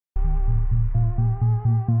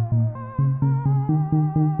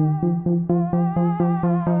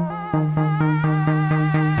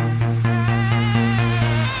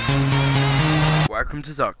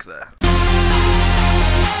his arc there.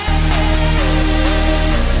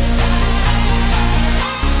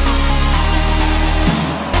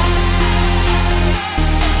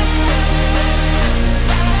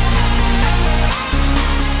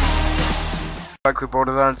 Back with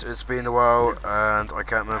Borderlands. It's been a while and I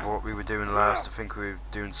can't remember what we were doing last. I think we were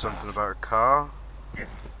doing something about a car.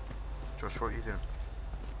 Josh, what are you doing?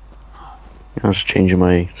 I was changing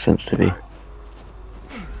my sensitivity.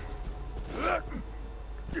 Right.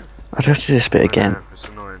 I'd have to do this bit again. Know, it's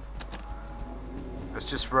annoying. Let's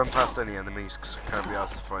just run past any enemies because I can't be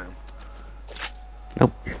asked to fight them.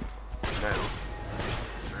 Nope. No.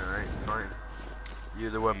 Alright, fine. You're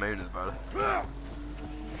the one moaning about it.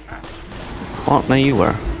 What? No, you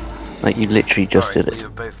were. Like, you literally just did it. We were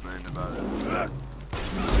both moaning about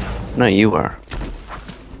it. No, you were.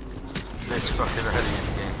 This fucking early in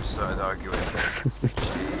the game we started arguing.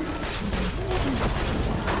 Jeez.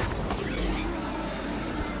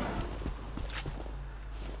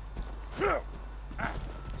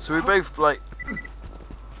 So we both like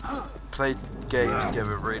played games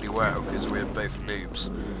together really well because we're both noobs,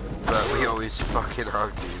 but we always fucking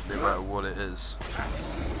argue no matter what it is.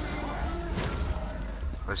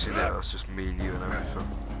 Actually no, that's just me and you and everything.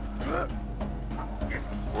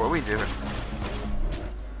 What are we doing?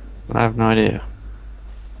 I have no idea.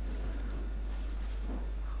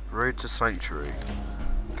 Road to Sanctuary.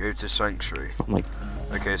 Go to Sanctuary. I'm like,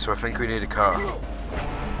 Okay, so I think we need a car.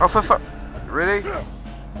 Oh for fuck! Really?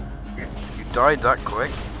 You died that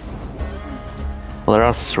quick? well, there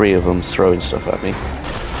are 3 of them throwing stuff at me.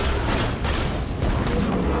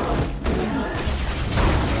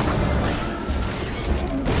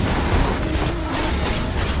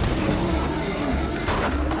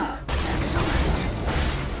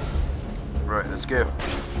 Right, let's go.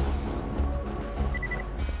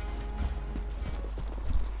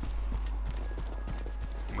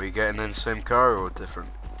 We getting in the same car or different?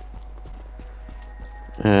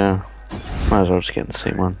 Yeah. Might as well just get in the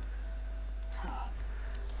same one.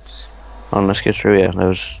 Just, Oh, let's go through here. There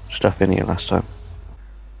was stuff in here last time.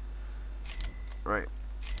 right.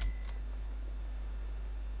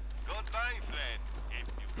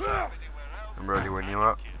 I'm ready when you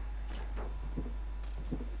are.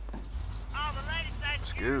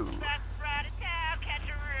 Let's go.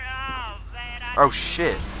 Oh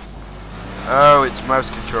shit. Oh, it's mouse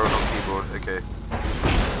control, not keyboard. Okay.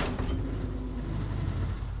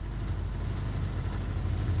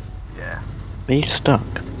 Yeah. Are you stuck?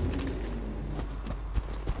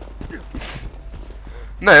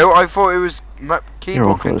 No, I thought it was You're keyboard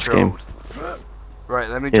awful at this game. controlled. Right,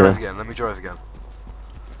 let me Yeah. drive again. Let me drive again.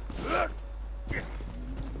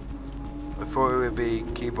 I thought it would be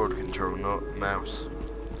keyboard control, not mouse.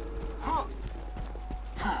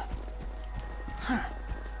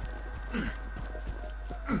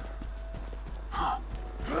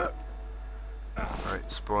 Right,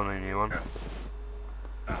 spawn a new one.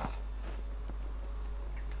 I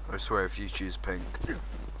swear if you choose pink,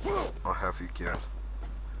 I'll have you killed.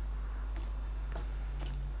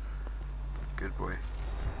 Good boy.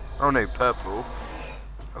 Oh no, purple.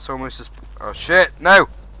 That's almost as... Oh shit, no!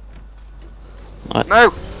 What?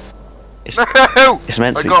 No! It's, No! it's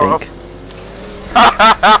meant to I be got pink.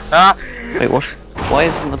 off. Wait, why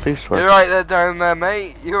isn't the boost You're work? right there down there,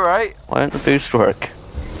 mate. You're right. Why don't the boost work?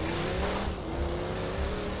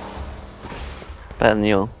 Better than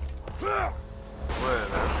you. Where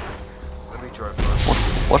then? Let me drive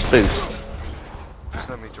first. What's boost? Just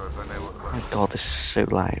let me drive, I know what Oh my god, this is so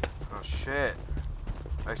loud. Oh shit.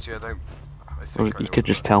 Actually I don't... I Well, think I you know could what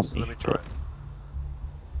just that tell is. me, Let me try but-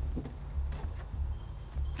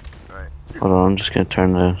 it. Right. Hold on, I'm just gonna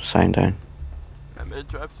turn the sound down. Let me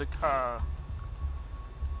drive the car.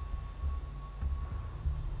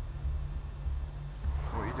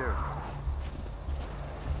 What are you doing?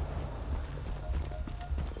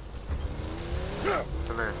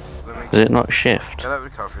 Hello. Let me... Is it not shift? Get out of the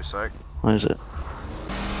car for a sec. What is it?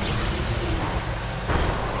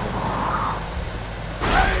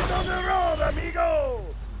 On the road, amigo!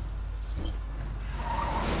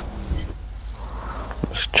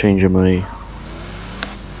 Let's change my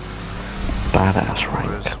badass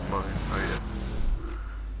Where's rank. mine? Oh yeah.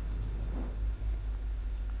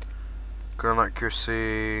 Gun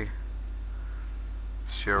accuracy.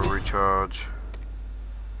 Shield recharge.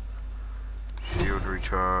 Shield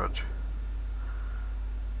recharge.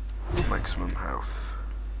 Maximum health.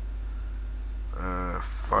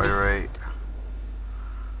 Fire rate.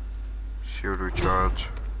 Shield recharge.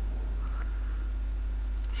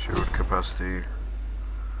 Shield capacity.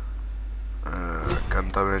 Gun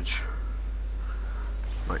damage.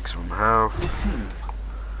 Maximum health.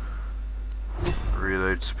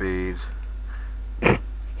 Reload speed.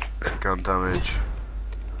 Gun damage.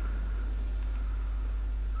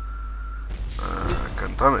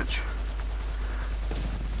 Gun damage.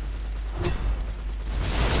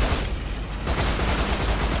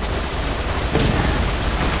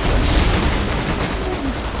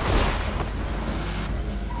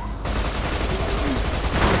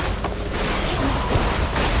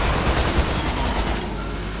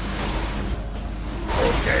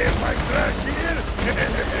 Okay, if I crash here.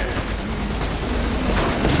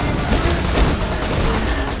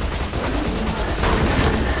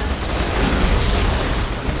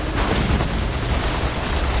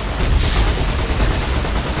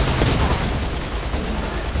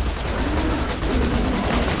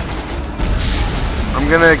 I'm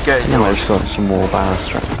gonna get You know, yours. I've got some more ballast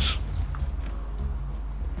tracks.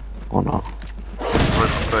 Or not. I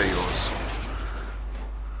prefer yours.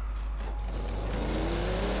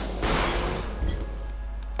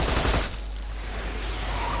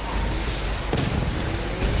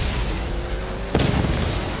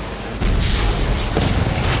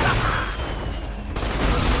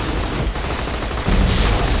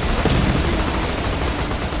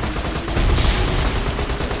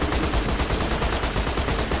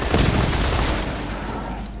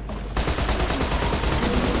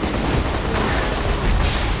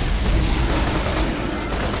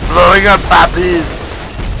 Blowing up puppies!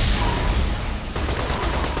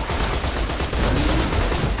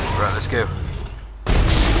 Right, let's go.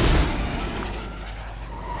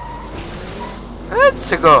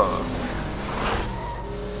 Let's go!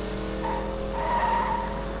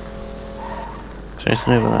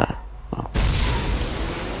 Seriously over there? Oh.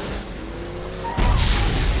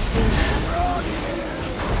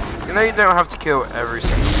 You know you don't have to kill every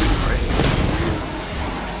single thing, right?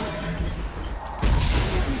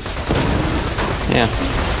 Yeah.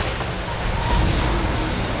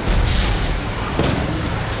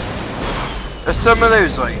 There's some of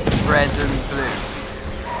those like red and blue.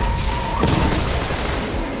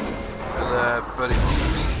 The buddy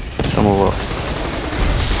bombs. Some of what?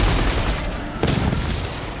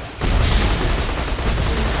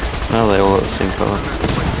 No, they all look the same colour.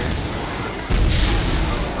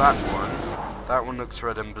 That one looks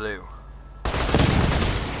red and blue.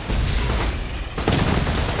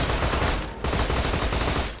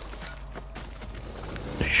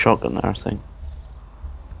 There's a shotgun there, I think.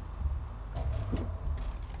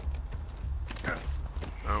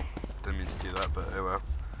 Oh, didn't mean to do that, but oh well.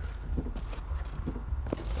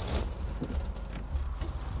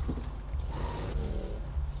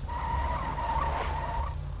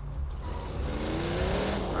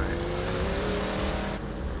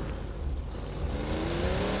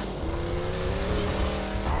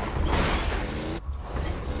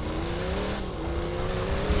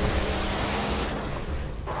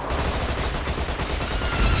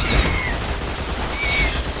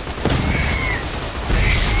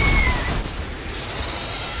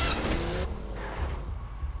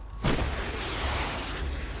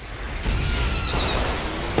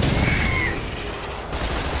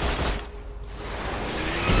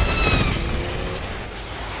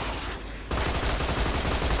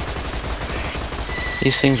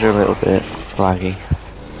 These things are a little bit laggy.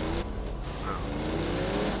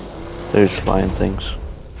 Those flying things.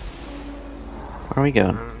 Where are we I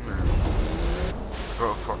going? don't know. What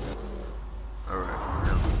the fuck? Alright,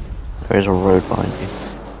 yeah. There is a road behind you.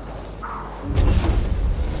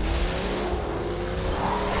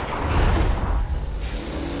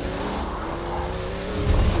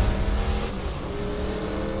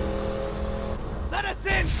 Let us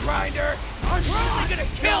in, Grinder! We're only gonna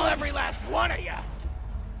kill every last one of you!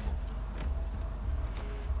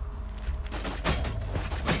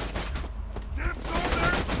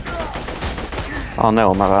 Oh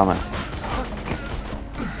no, I'm out of ammo.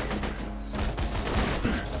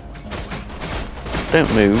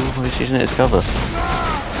 Don't move, I'm just using it as cover.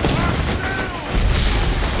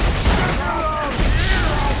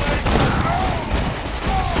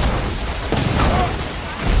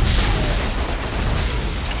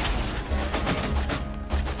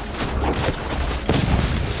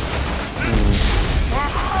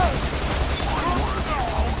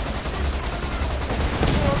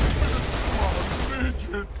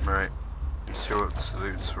 Right. Let's see what's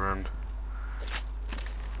loot's around.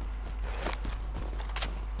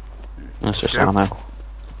 That's just Let's go. ammo.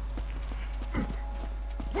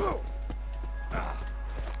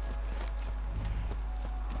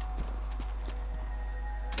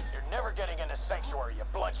 You're never getting into Sanctuary, you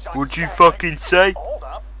bloodshot What'd you skag. fucking say? Hold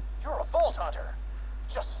up. You're a Vault Hunter.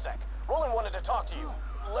 Just a sec. Roland wanted to talk to you.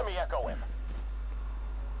 Let me echo him.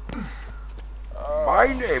 My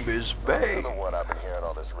name is So you're Bay. the one I've been hearing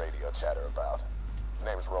all this radio chatter about.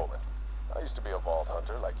 Name's Roland. I used to be a vault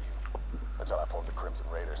hunter like you, until I formed the Crimson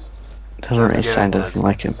Raiders. Doesn't really Yeah, sound yeah. anything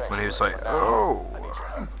like him. When he was like, For now, oh. I need your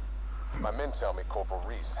help. My men tell me Corporal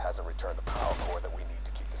Reese hasn't returned the power core that we need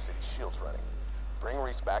to keep the city's shields running. Bring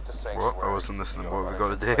Reese back to Sanctuary. What? I wasn't listening to You'll what we run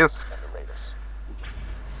gotta into do. Reese and the Raiders.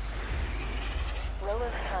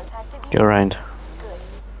 Roland's contacted you? Go around.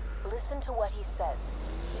 Good. Listen to what he says.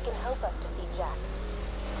 He can help us defeat Jack.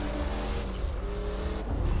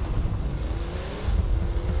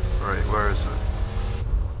 Right, where is it?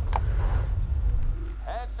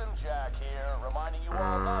 Handsome Jack here, reminding you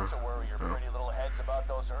all not to worry your pretty little heads about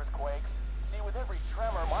those earthquakes. See, with every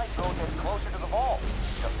tremor, my drone gets closer to the vault,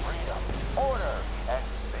 to freedom, order, and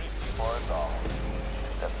safety for us all.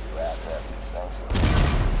 Except you asshats in Sanctuary.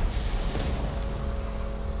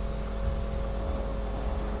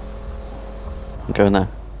 I'm going there.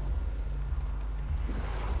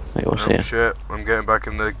 Wait, what's Oh here? shit, I'm getting back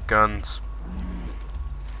in the guns.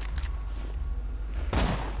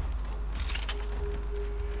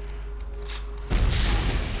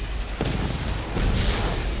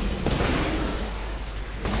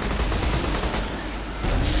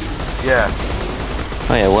 Yeah,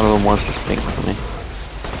 Oh yeah, one of them was just pink for me.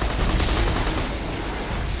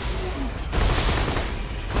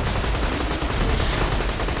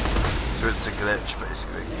 so it's a glitch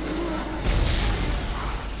basically.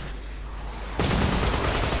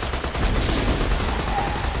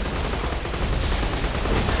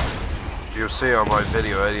 You'll see on my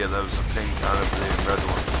video earlier there was a pink and a blue and red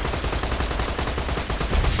one.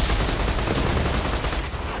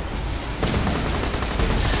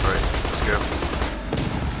 Right, let's go.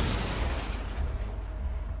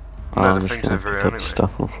 Oh, No, I'm the just thing's gonna over pick here up anyway.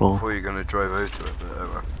 stuff on the floor. Before you're gonna drive over to it,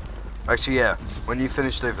 but actually, yeah. When you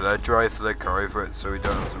finished over there, drive the car over it so we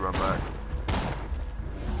don't have to run back.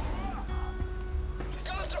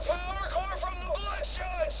 Got the power core from the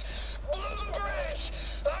Bloodshots! Blew the bridge!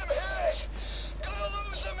 I'm hit! Gonna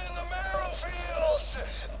lose them in the marrow fields!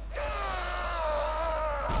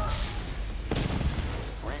 Ah!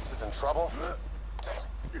 Reese is in trouble? Damn it,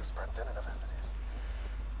 it's spread thin enough as it is.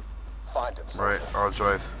 Find him, soldier. Right, I'll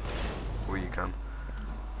drive. Or you can.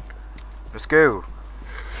 Let's go!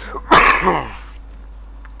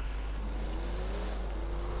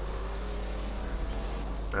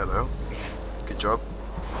 Hello. Good job.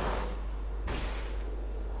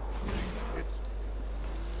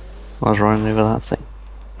 I was running over that thing.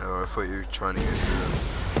 No, I thought you were trying to get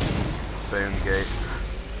through the bone gate.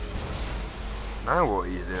 Now what are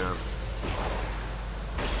you doing?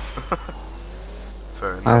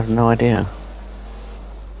 Fair I enough. have no idea.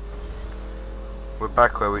 We're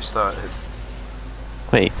back where we started.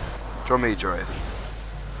 Wait, Draw me drive.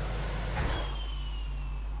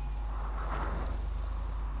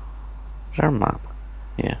 is there a map?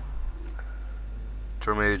 Yeah.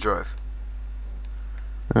 Draw me drive.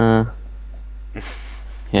 Yeah.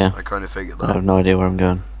 I kind of figured I that. have no idea where I'm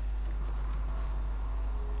going.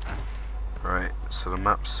 Right, so the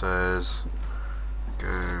map says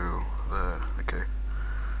go there. Okay.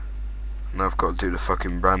 Now I've got to do the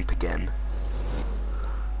fucking ramp again.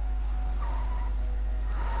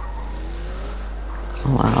 It's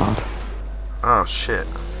not loud. Oh shit.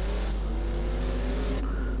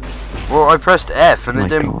 Well, I pressed F and Oh it my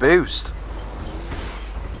didn't God. boost.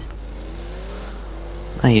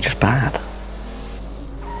 No, you're just bad.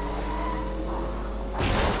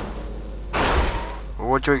 Well,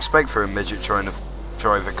 what do you expect for a midget trying to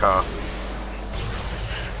drive a car?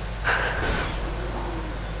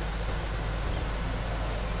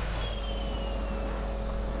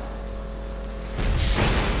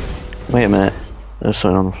 Wait a minute. There's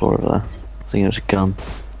something on the floor over there. I think it was a gun.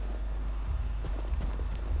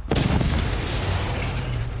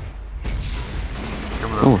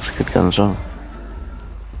 Come on. Oh, it's a good gun as well.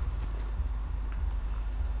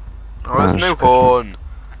 Oh, there's Nice. no horn.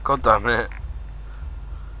 God damn it.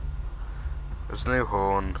 There's no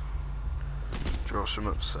horn. Josh, I'm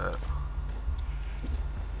upset.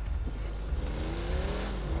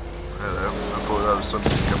 Hello. I thought that was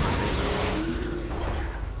something coming at me.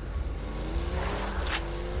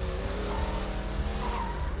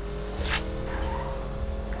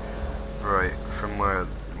 Right, from where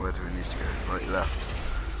do we need to go? Right, left.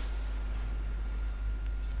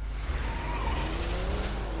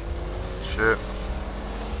 Shit.